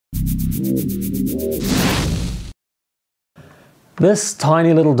This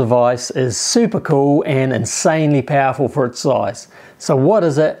tiny little device is super cool and insanely powerful for its size. So what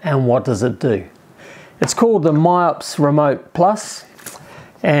is it and what does it do? It's called the MIOPS RemotePlus,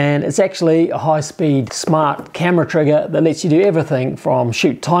 and it's actually a high-speed smart camera trigger that lets you do everything from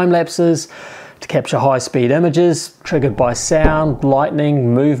shoot time lapses to capture high-speed images triggered by sound,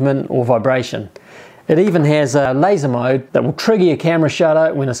 lightning, movement or vibration. It even has a laser mode that will trigger your camera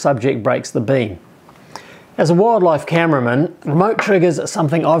shutter when a subject breaks the beam. As a wildlife cameraman, remote triggers are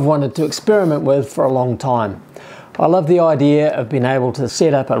something I've wanted to experiment with for a long time. I love the idea of being able to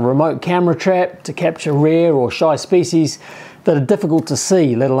set up a remote camera trap to capture rare or shy species that are difficult to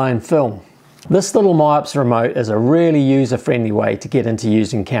see, let alone film. This little MIOPS remote is a really user-friendly way to get into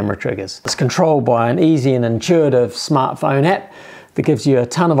using camera triggers. It's controlled by an easy and intuitive smartphone app that gives you a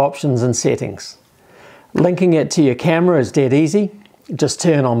ton of options and settings. Linking it to your camera is dead easy. Just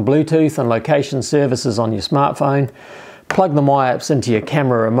turn on Bluetooth and location services on your smartphone, plug the MIOPS into your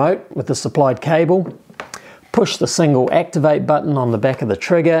camera remote with the supplied cable, push the single activate button on the back of the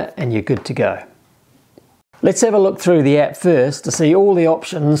trigger and you're good to go. Let's have a look through the app first to see all the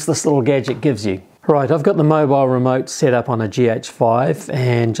options this little gadget gives you. Right, I've got the mobile remote set up on a GH5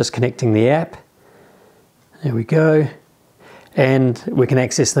 and just connecting the app. There we go. And we can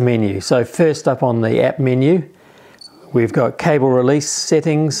access the menu. So first up on the app menu, we've got cable release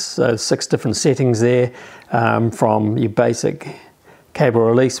settings, so 6 different settings there, from your basic cable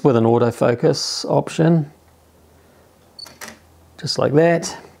release with an autofocus option, just like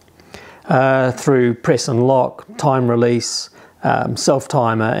that, through press and lock, time release,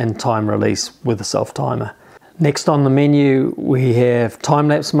 self-timer and time release with a self-timer. Next on the menu we have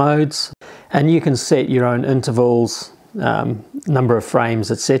time-lapse modes, and you can set your own intervals, number of frames,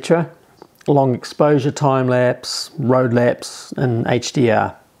 etc. Long exposure time-lapse, road lapse and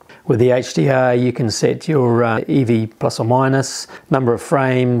HDR. With the HDR you can set your EV plus or minus, number of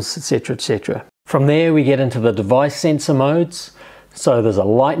frames, etc, etc. From there we get into the device sensor modes. So there's a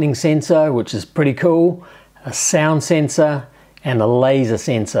lightning sensor, which is pretty cool, a sound sensor and a laser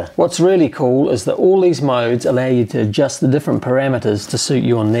sensor. What's really cool is that all these modes allow you to adjust the different parameters to suit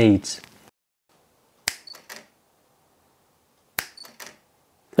your needs.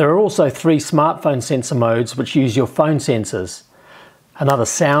 There are also 3 smartphone sensor modes which use your phone sensors. Another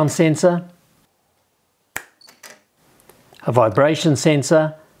sound sensor, a vibration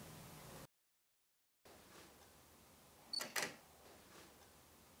sensor,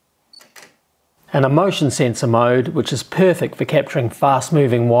 and a motion sensor mode, which is perfect for capturing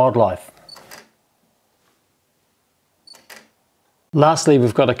fast-moving wildlife. Lastly,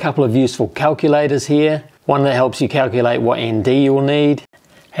 we've got a couple of useful calculators here. One that helps you calculate what ND you'll need,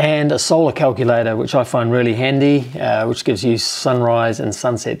 and a solar calculator, which I find really handy, which gives you sunrise and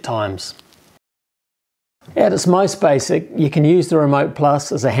sunset times. At its most basic, you can use the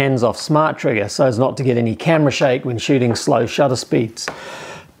RemotePlus as a hands-off smart trigger so as not to get any camera shake when shooting slow shutter speeds.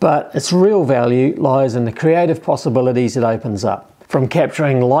 But its real value lies in the creative possibilities it opens up. From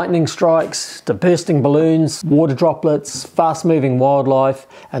capturing lightning strikes to bursting balloons, water droplets, fast-moving wildlife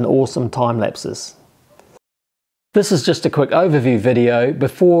and awesome time lapses. This is just a quick overview video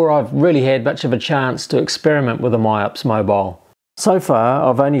before I've really had much of a chance to experiment with the MIOPS Mobile. So far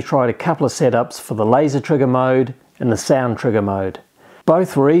I've only tried a couple of setups for the laser trigger mode and the sound trigger mode.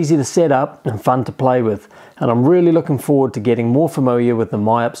 Both were easy to set up and fun to play with, and I'm really looking forward to getting more familiar with the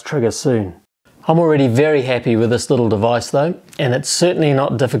MIOPS trigger soon. I'm already very happy with this little device though, and it's certainly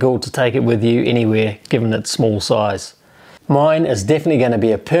not difficult to take it with you anywhere given its small size. Mine is definitely going to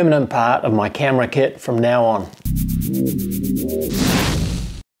be a permanent part of my camera kit from now on.